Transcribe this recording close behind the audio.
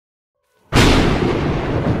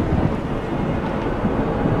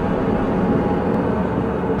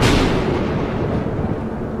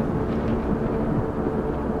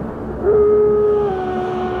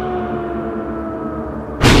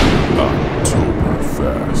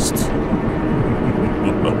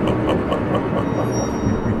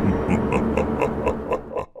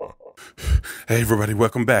Hey everybody,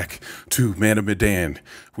 welcome back to Man of Medan.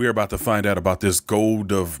 We are about to find out about this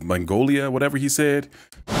gold of Mongolia, whatever he said.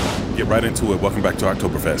 Get right into it. Welcome back to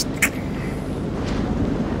Octoberfest.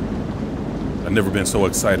 I've never been so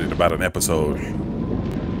excited about an episode.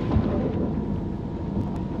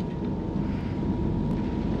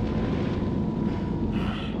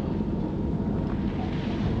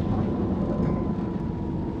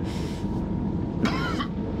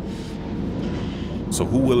 So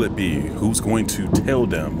who will it be? Who's going to tell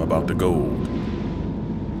them about the gold?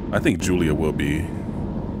 I think Julia will be.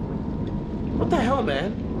 What the hell,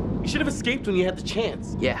 man? You should have escaped when you had the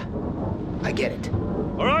chance. Yeah, I get it.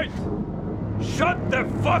 All right, shut the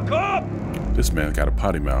fuck up! This man got a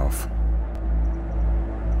potty mouth.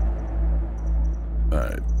 All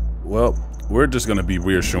right, well, we're just gonna be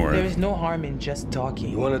reassuring. There is no harm in just talking.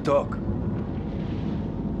 You want to talk?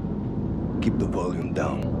 Keep the volume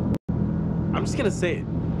down. I'm just gonna say it.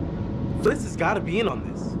 Fliss has gotta be in on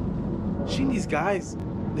this. She and these guys,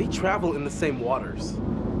 they travel in the same waters.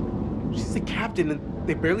 She's the captain and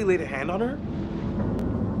they barely laid a hand on her?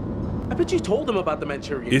 I bet you told them about the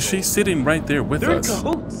Manchurian Is she gold. sitting right there with They're us? in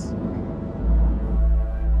cahoots.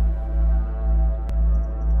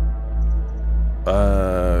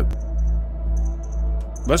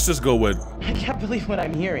 Let's just go with... I can't believe what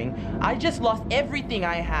I'm hearing. I just lost everything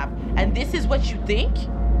I have, and this is what you think?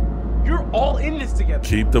 You're all in this together.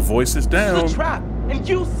 Keep the voices down. This is a trap, and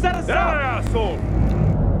you set us up. Asshole!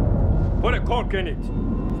 Put a cork in it.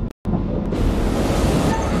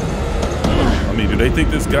 I mean, do they think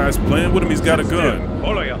this guy's playing with him? He's got a gun.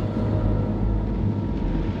 All of ya.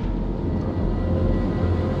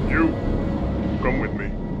 You, come with me.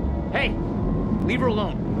 Hey, leave her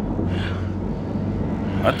alone.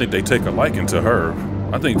 I think they take a liking to her.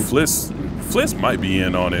 I think Fliss might be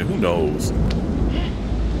in on it. Who knows?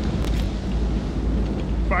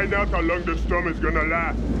 Find out how long the storm is gonna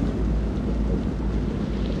last.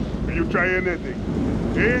 When you try anything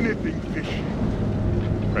fishy,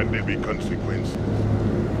 and there be consequences.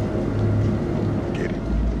 Get it?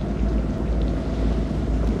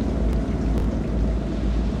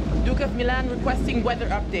 Duke of Milan requesting weather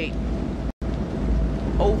update.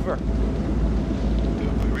 Over.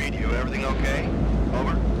 Radio, everything okay?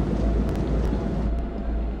 Over.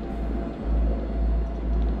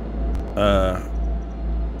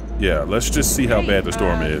 Yeah, let's just see how bad the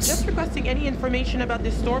storm is. Just requesting any information about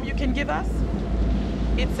this storm you can give us?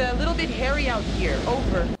 It's a little bit hairy out here.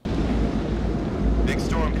 Over. Big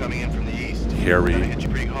storm coming in from the east. Hairy, Gonna hit you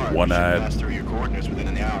pretty hard. one-eyed. Pass through your coordinates within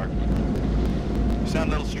an hour. You sound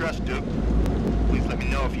a little stressed, Duke. Please let me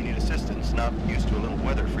know if you need assistance. Not used to a little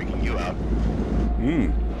weather freaking you out.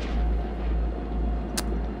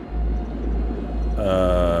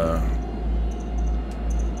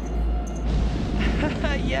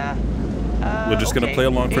 Yeah. We're just gonna play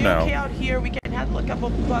along for now. Okay, out here we can handle a couple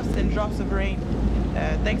puffs and drops of rain.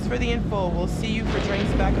 Thanks for the info. We'll see you for drinks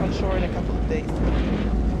back on shore in a couple of days.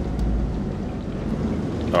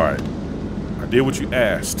 All right. I did what you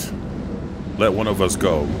asked. Let one of us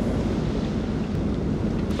go.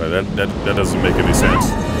 But that doesn't make any sense.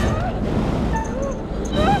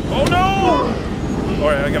 Oh no! All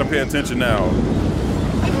right, I gotta pay attention now.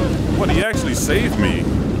 What, he actually saved me.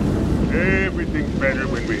 Everything's better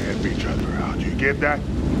when we help each other out. You get that?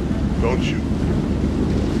 Don't you?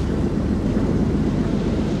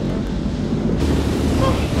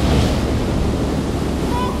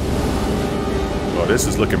 Oh, this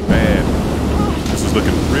is looking bad. This is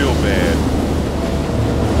looking real bad.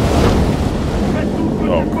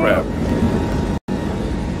 Oh, crap.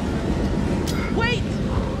 Wait!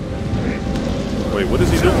 Wait, what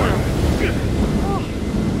is he doing?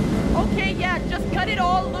 Okay, yeah, just cut it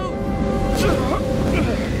all loose.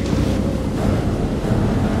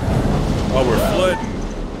 Oh, we're flooding.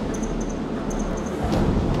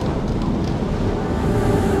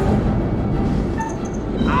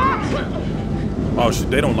 Oh, shit,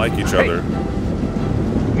 they don't like each other.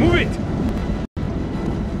 Move it!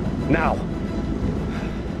 Now.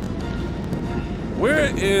 Where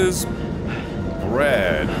is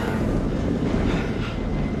Brad?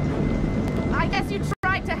 I guess you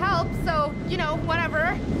tried to help, so, you know,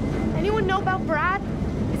 whatever. Anyone know about Brad?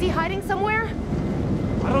 Is he hiding somewhere?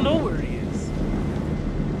 I don't know where he is.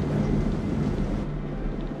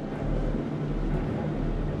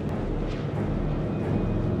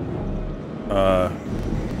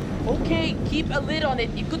 Okay, keep a lid on it.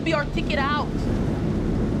 It could be our ticket out.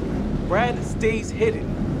 Brad stays hidden.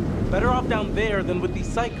 Better off down there than with these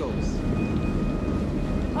psychos.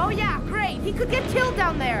 Oh yeah, great. He could get killed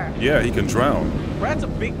down there. Yeah, he can drown. Brad's a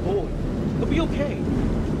big boy. He'll be okay.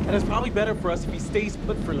 And it's probably better for us if he stays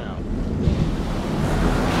put for now.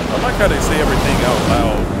 I like how they say everything out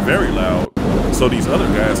loud, very loud, so these other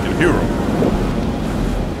guys can hear them.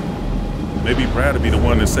 Maybe Brad will be the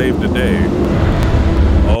one to save the day.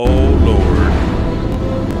 Oh, Lord.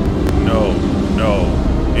 No, no.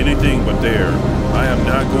 Anything but there. I am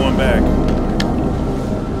not going back.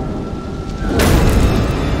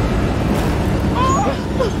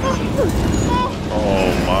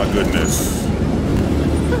 Oh, my goodness.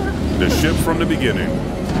 The ship from the beginning.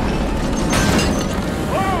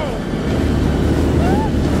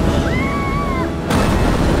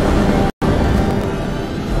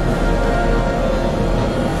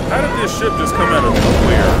 How did this ship just come out of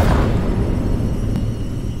nowhere?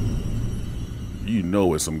 You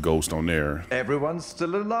know it's some ghost on there. Everyone's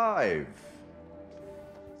still alive.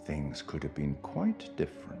 Things could have been quite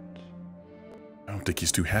different. I don't think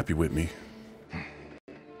he's too happy with me.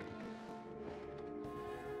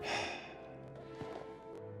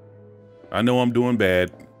 I know I'm doing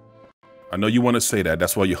bad. I know you want to say that.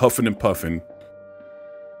 That's why you're huffing and puffing.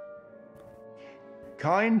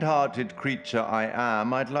 Kind-hearted creature I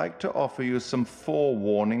am, I'd like to offer you some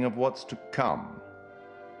forewarning of what's to come.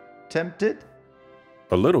 Tempted?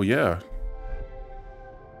 A little, yeah.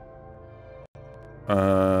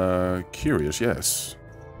 Curious, yes.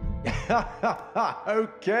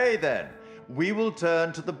 Okay then. We will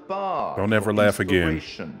turn to the bar. Don't ever laugh again.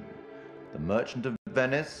 The Merchant of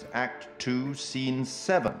Venice, Act 2, Scene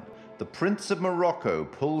 7. The Prince of Morocco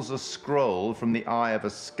pulls a scroll from the eye of a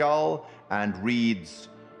skull and reads,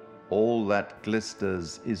 "All that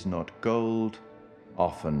glisters is not gold.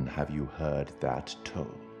 Often have you heard that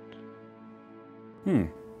told."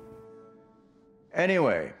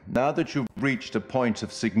 Anyway, now that you've reached a point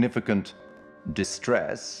of significant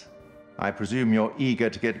distress, I presume you're eager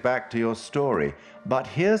to get back to your story. But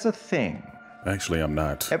here's a thing. Actually, I'm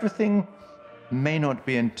not. Everything may not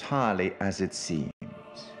be entirely as it seems.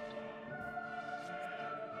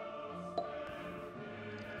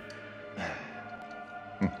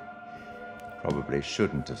 Probably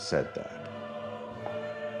shouldn't have said that.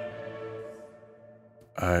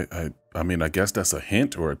 I mean, I guess that's a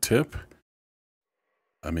hint or a tip.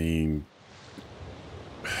 I mean,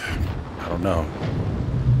 I don't know.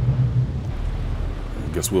 I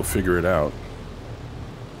guess we'll figure it out.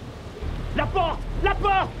 La porte! La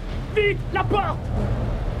porte! Vite! La porte!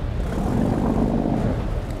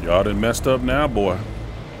 Y'all done messed up now, boy.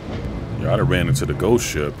 Y'all done ran into the ghost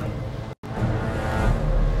ship.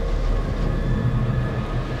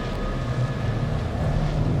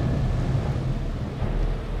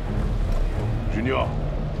 Junior,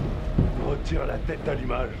 retire la tête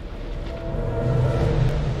d'allumage.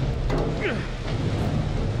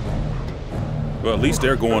 Well, at least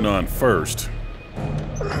they're going on first.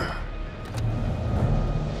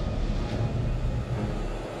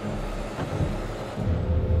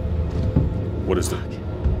 What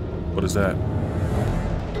is that?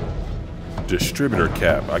 Distributor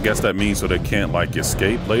cap. I guess that means so they can't, like,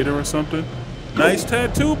 escape later or something. Nice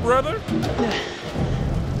tattoo, brother.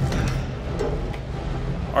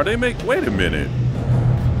 Are they wait a minute.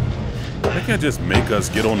 They can't just make us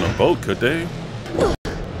get on the boat, could they?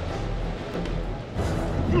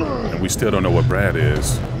 And we still don't know what Brad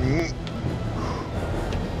is.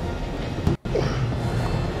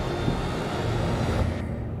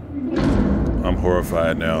 I'm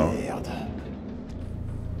horrified now.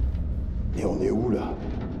 Et on est où là?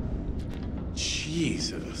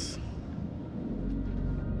 Jesus.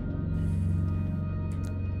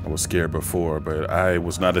 I was scared before, but I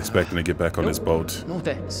was not expecting to get back on this boat. No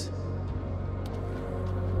thanks.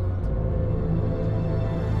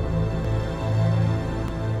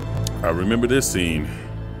 I remember this scene.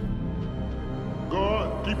 Go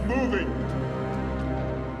on, keep moving.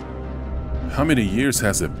 How many years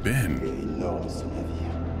has it been? Énorme ce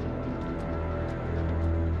navire.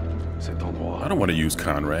 Cet endroit. I don't want to use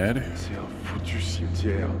Conrad. C'est un foutu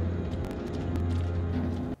cimetière.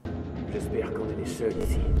 J'espère qu'on est les seuls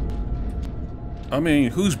ici. I mean,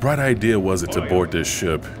 whose bright idea was it to board this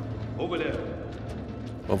ship? Over there.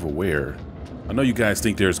 Over where? I know you guys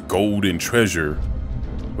think there's gold and treasure,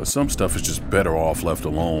 but some stuff is just better off left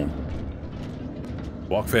alone.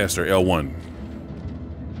 Walk faster, L1.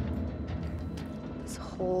 This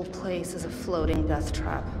whole place is a floating death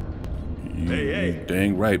trap. You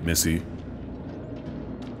dang right, Missy.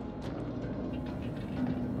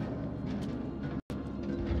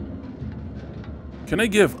 Can they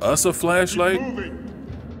give us a flashlight?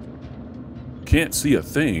 Can't see a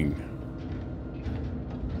thing.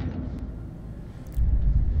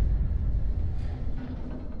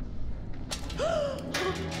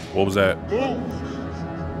 What was that?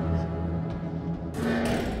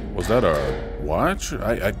 Was that a watch?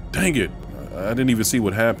 I dang it. I didn't even see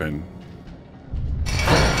what happened.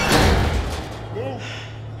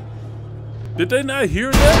 Did they not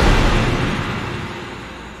hear that?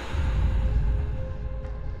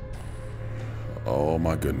 Oh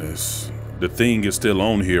my goodness. The thing is still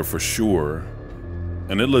on here for sure.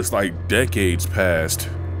 And it looks like decades passed.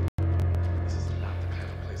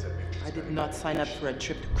 I did not sign up for a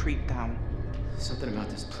trip to Creeptown. Something about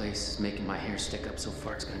this place is making my hair stick up so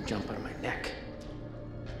far it's gonna jump out of my neck.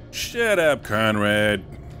 Shut up, Conrad.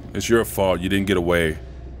 It's your fault you didn't get away.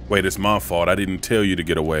 Wait, it's my fault. I didn't tell you to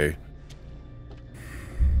get away.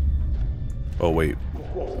 Oh, wait.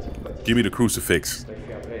 Give me the crucifix.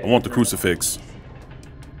 I want the crucifix.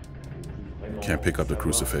 Can't pick up the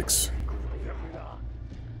crucifix.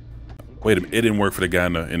 Wait a minute. It didn't work for the guy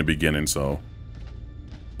in the beginning, so.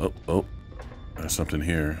 Oh. There's something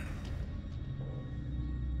here.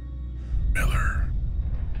 Miller.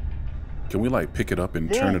 Can we, like, pick it up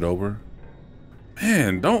and turn it over?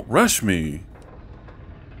 Man, don't rush me.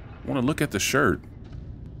 I want to look at the shirt.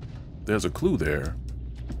 There's a clue there.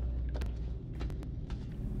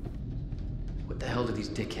 What the hell do these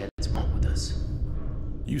dickheads want with us?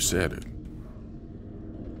 You said it.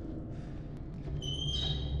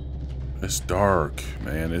 It's dark,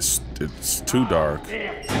 man. It's too dark. What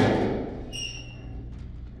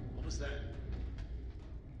was that?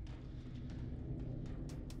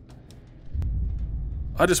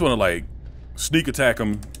 I just want to like sneak attack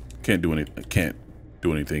him. Can't do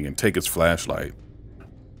anything and take his flashlight.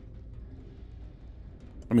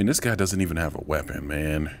 I mean, this guy doesn't even have a weapon,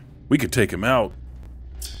 man. We could take him out.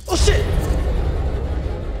 Oh shit!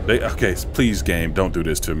 Okay, please, game, don't do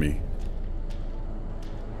this to me.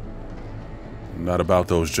 I'm not about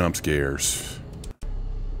those jump scares.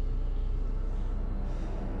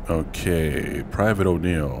 Okay, Private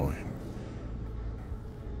O'Neill.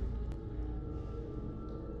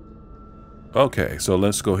 Okay, so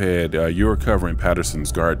let's go ahead. You're covering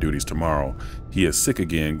Patterson's guard duties tomorrow. He is sick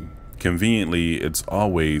again. Conveniently, it's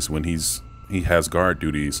always when he has guard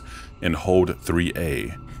duties in hold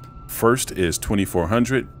 3A. First is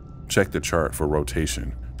 2400. Check the chart for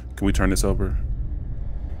rotation. Can we turn this over?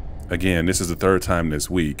 Again, this is the third time this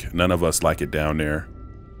week. None of us like it down there.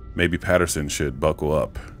 Maybe Patterson should buckle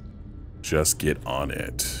up. Just get on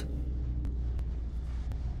it.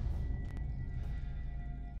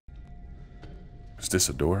 Is this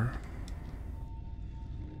a door?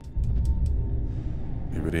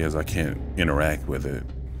 If it is, I can't interact with it.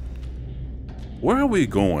 Where are we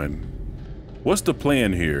going? What's the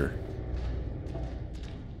plan here?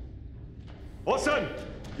 Hassan,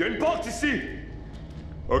 il y a une porte ici.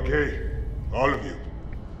 Okay, all of you,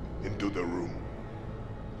 into the room.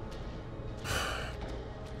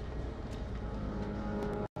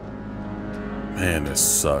 Man, this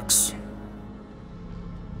sucks.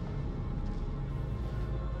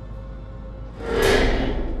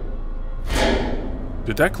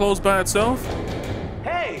 Did that close by itself?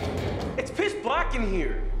 Hey! It's pitch black in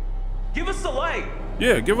here! Give us a light!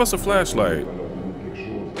 Yeah, give us a flashlight.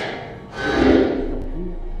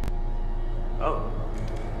 Oh.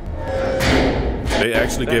 They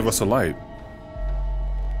actually gave us a light.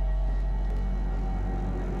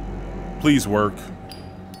 Please work.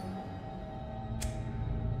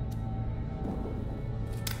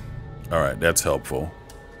 All right, that's helpful.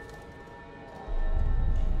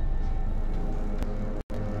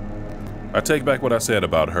 I take back what I said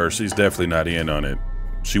about her. She's definitely not in on it.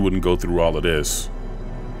 She wouldn't go through all of this.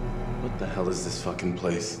 What the hell is this fucking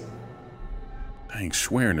place? Dang,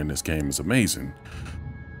 swearing in this game is amazing.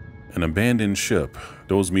 An abandoned ship.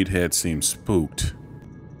 Those meatheads seem spooked.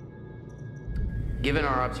 Given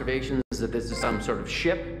our observations that this is some sort of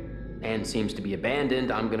ship and seems to be abandoned,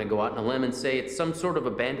 I'm gonna go out on a limb and say it's some sort of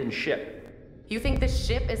abandoned ship. You think this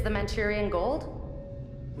ship is the Manchurian gold?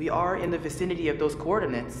 We are in the vicinity of those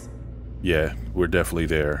coordinates. Yeah, we're definitely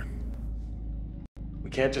there.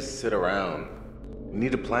 We can't just sit around. We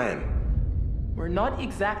need a plan. We're not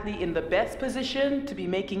exactly in the best position to be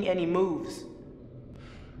making any moves.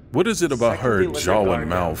 What is it about her Second, we let jaw guard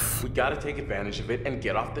and down. mouth? We gotta take advantage of it and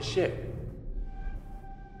get off the ship.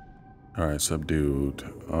 All right, subdued.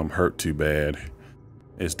 Hurt too bad.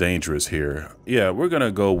 It's dangerous here. Yeah, we're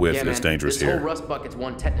gonna go with Yeah, it's man, dangerous this here. whole rust bucket's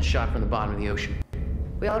one tetanus shot from the bottom of the ocean.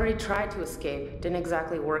 We already tried to escape. Didn't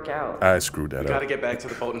exactly work out. I screwed that We gotta up. get back to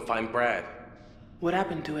the boat and find Brad. What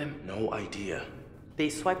happened to him? No idea. They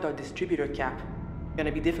swiped our distributor cap.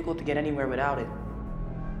 Gonna be difficult to get anywhere without it.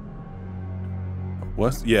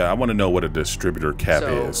 What? Yeah, I want to know what a distributor cap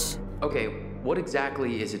is. Okay, what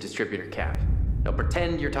exactly is a distributor cap? Now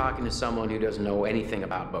pretend you're talking to someone who doesn't know anything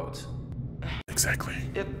about boats. Exactly.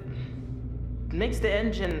 makes the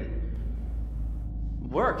engine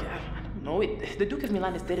work. I don't know. The Duke of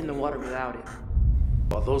Milan is dead in the water without it.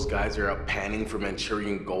 While those guys are out panning for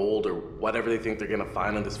Manchurian gold or whatever they think they're gonna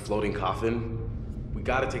find on this floating coffin, we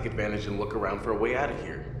gotta take advantage and look around for a way out of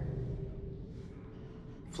here.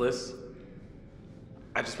 Fliss,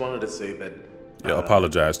 I just wanted to say that... Yeah,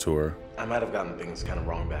 apologize to her. I might have gotten things kind of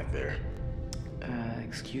wrong back there.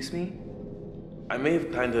 Excuse me? I may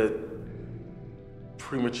have kind of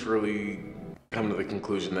prematurely come to the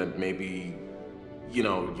conclusion that maybe, you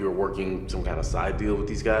know, you're working some kind of side deal with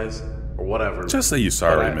these guys, or whatever. Just say you're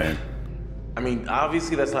sorry, man. I mean,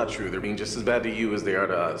 obviously that's not true. They're being just as bad to you as they are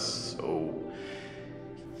to us, so...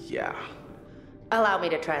 yeah. Allow me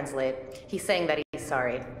to translate. He's saying that he's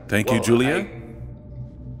sorry. Thank you, Julia.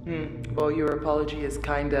 Well, your apology is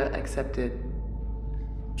kinda accepted.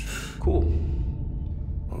 Cool.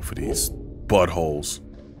 Both of these buttholes.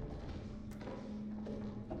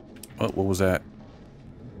 What was that?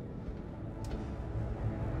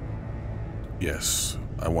 Yes,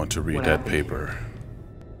 I want to read that paper.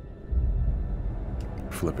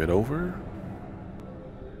 Flip it over.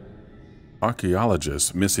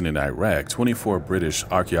 Archaeologists missing in Iraq. 24 British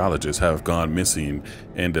archaeologists have gone missing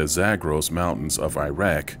in the Zagros Mountains of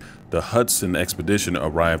Iraq. The Hudson expedition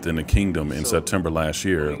arrived in the kingdom in September last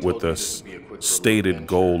year with the stated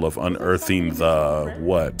goal of unearthing the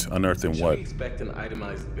what? Unearthing what? Should we expect an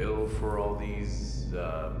itemized bill for all these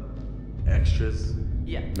extras?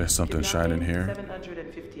 Yeah. There's something shining here.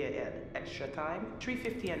 750 a head. Extra time,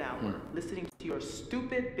 350 an hour. Listening to your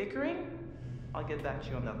stupid bickering, I'll get back to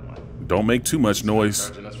you on that one. Don't make too much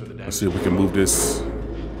noise. Let's see if we can move this.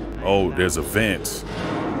 Oh, there's a vent.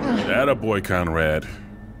 Atta boy, Conrad.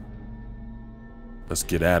 Let's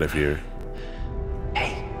get out of here.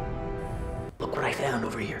 Hey, look what I found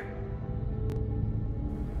over here.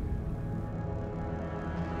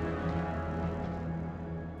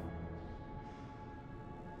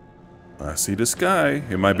 I see the sky.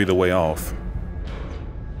 It might be the way off.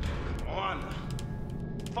 Come on.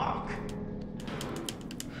 Fuck.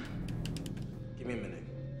 Give me a minute.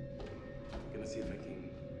 I'm gonna see if I can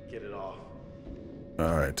get it off.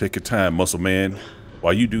 All right, take your time, muscle man.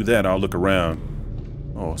 While you do that, I'll look around.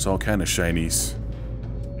 Oh, it's all kind of shinies.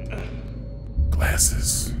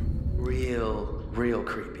 Glasses. Real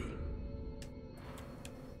creepy.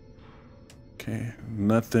 Okay,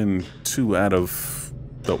 nothing too out of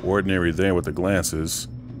the ordinary there with the glasses.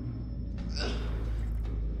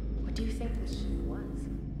 What do you think this shit was?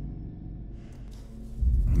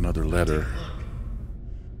 Another letter.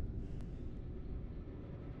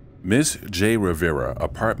 Miss J. Rivera,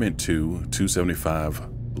 apartment 2, 275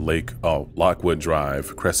 Lockwood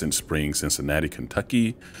Drive, Crescent Springs, Cincinnati,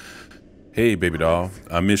 Kentucky. Hey, baby doll,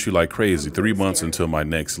 I miss you like crazy. 3 months until my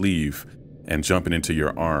next leave and jumping into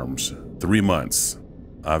your arms. 3 months.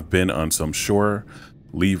 I've been on some shore,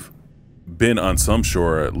 leave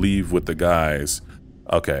with the guys.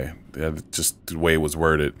 Okay, just the way it was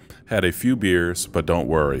worded. Had a few beers, but don't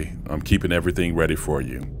worry. I'm keeping everything ready for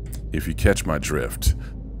you, if you catch my drift.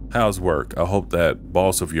 How's work? I hope that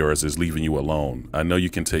boss of yours is leaving you alone. I know you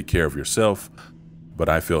can take care of yourself, but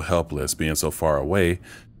I feel helpless being so far away,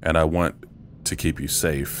 and I want to keep you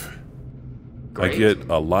safe. Great. I get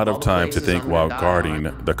a lot of time to think while guarding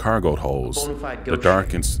the cargo holds.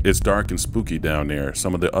 It's dark and spooky down there.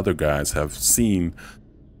 Some of the other guys have seen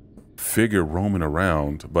figure roaming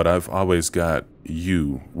around, but I've always got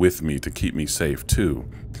you with me to keep me safe too.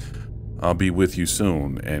 I'll be with you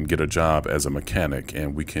soon and get a job as a mechanic,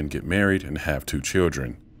 and we can get married and have 2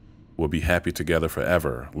 children. We'll be happy together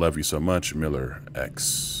forever. Love you so much, Miller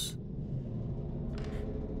X.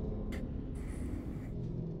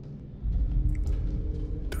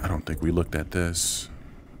 I don't think we looked at this.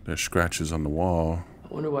 There's scratches on the wall.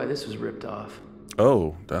 I wonder why this was ripped off.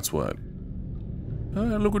 Oh, that's what.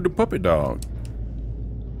 Look at the puppy dog.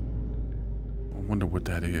 I wonder what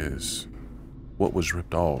that is. What was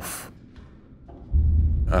ripped off?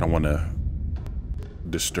 I don't want to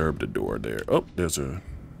disturb the door there. Oh, there's a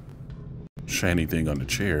shiny thing on the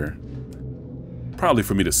chair. Probably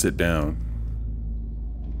for me to sit down.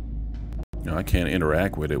 No, I can't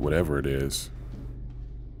interact with it, whatever it is.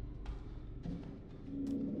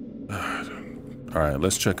 All right,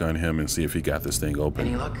 let's check on him and see if he got this thing open.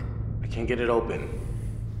 Any luck? I can't get it open.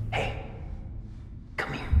 Hey,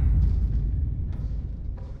 come here.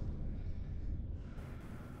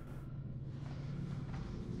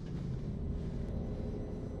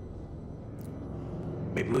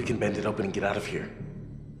 Maybe we can bend it open and get out of here.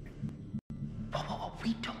 Whoa,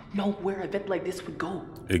 we don't know where a vent like this would go.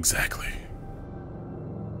 Exactly.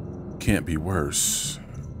 Can't be worse.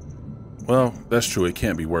 Well, that's true. It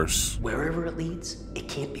can't be worse. Wherever it leads, it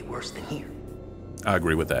can't be worse than here. I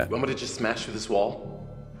agree with that. You want me to just smash through this wall?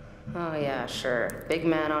 Oh yeah, sure. Big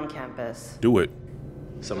man on campus. Do it.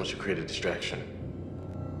 Someone should create a distraction.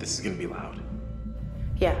 This is gonna be loud.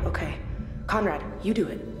 Yeah, okay. Conrad, you do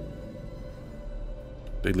it.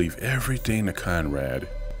 They leave everything to Conrad.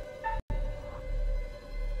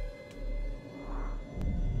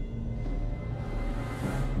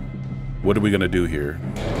 What are we gonna do here?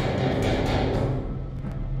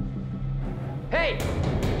 Hey!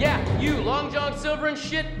 Yeah, you, Long John Silver and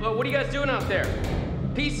shit. What are you guys doing out there?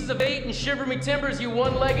 Pieces of 8 and shiver me timbers, you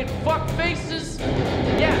one-legged fuck faces.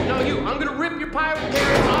 Yeah, no, you. I'm gonna rip your pirate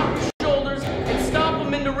parents off your shoulders and stomp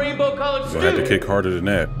them into rainbow-colored stew. You'll have to kick harder than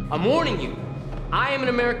that. I'm warning you. I am an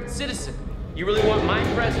American citizen. You really want my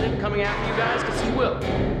president coming after you guys? Because he will.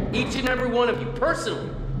 Each and every one of you, personally.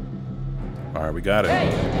 All right, we got it. Hey,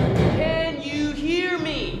 can you hear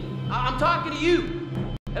me? I'm talking to you.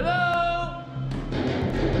 Hello?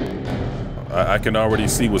 I can already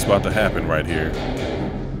see what's about to happen right here.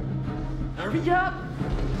 Hurry up.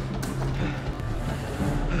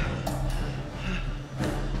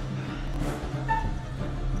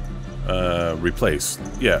 Replace.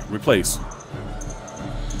 Yeah, replace.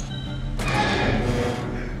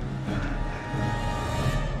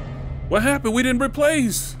 What happened? We didn't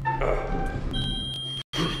replace.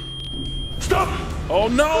 Stop! Oh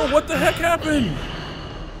no, what the heck happened?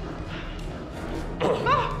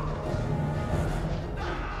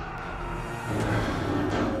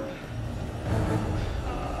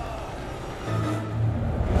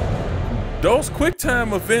 Those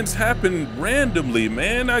QuickTime events happen randomly,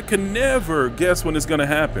 man. I can never guess when it's gonna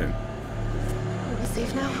happen. Are we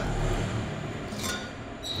safe now?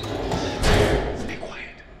 Stay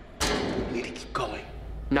quiet. We need to keep going.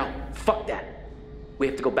 No, fuck that. We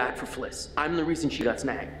have to go back for Fliss. I'm the reason she got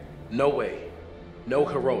snagged. No way. No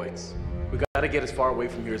heroics. We gotta get as far away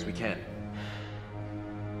from here as we can.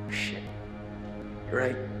 Shit. You're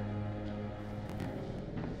right.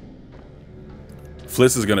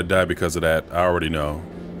 Fliss is gonna die because of that. I already know.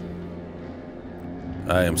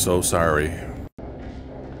 I am so sorry.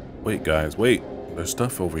 Wait, guys, wait. There's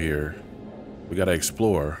stuff over here. We gotta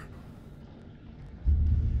explore.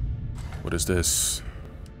 What is this?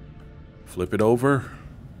 Flip it over.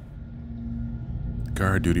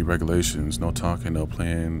 Guard duty regulations. No talking, no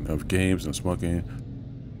playing of games, no smoking.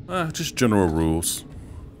 Just general rules.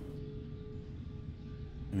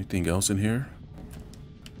 Anything else in here?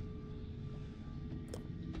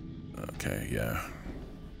 Okay, yeah.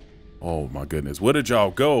 Oh my goodness. Where did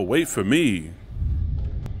y'all go? Wait for me.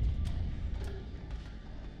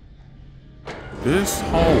 This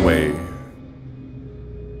hallway.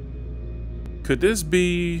 Could this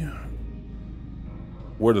be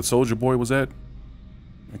where the soldier boy was at?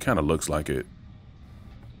 It kind of looks like it.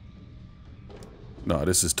 No,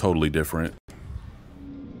 this is totally different.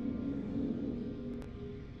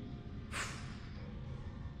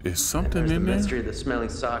 Is something in there? The mystery of the smelly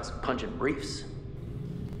socks and pungent briefs.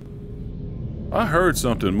 I heard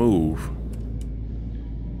something move.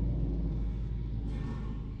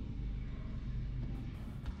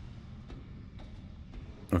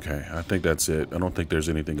 Okay, I think that's it. I don't think there's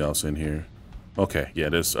anything else in here. Okay, yeah,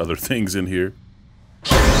 there's other things in here.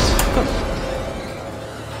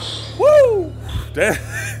 Woo!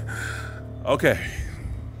 Okay.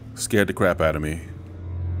 Scared the crap out of me.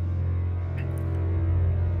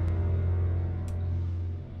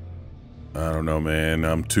 I don't know, man.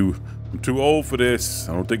 I'm too old for this.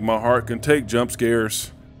 I don't think my heart can take jump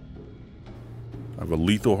scares. I have a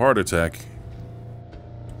lethal heart attack.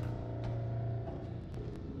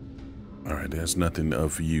 All right, there's nothing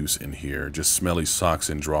of use in here. Just smelly socks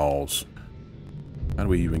and drawers. How do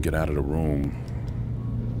we even get out of the room?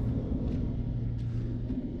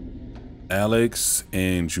 Alex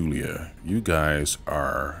and Julia, you guys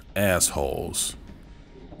are assholes.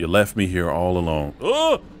 You left me here all alone.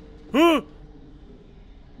 Oh!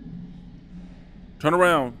 Turn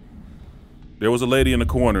around. There was a lady in the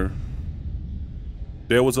corner.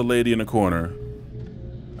 There was a lady in the corner.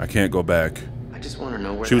 I can't go back. I just want to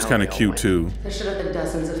know where she was kind of cute too. There should have been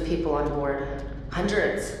dozens of people on board.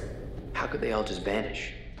 Hundreds. How could they all just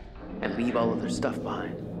vanish and leave all of their stuff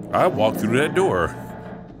behind? I walked through that door.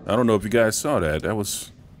 I don't know if you guys saw that. That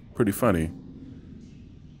was pretty funny.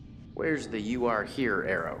 Where's the "you are here"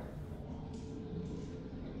 arrow?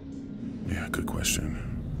 Yeah, good question.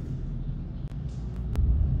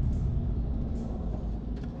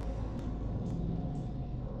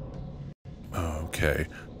 Okay.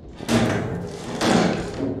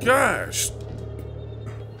 Gosh.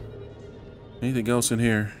 Anything else in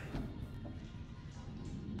here?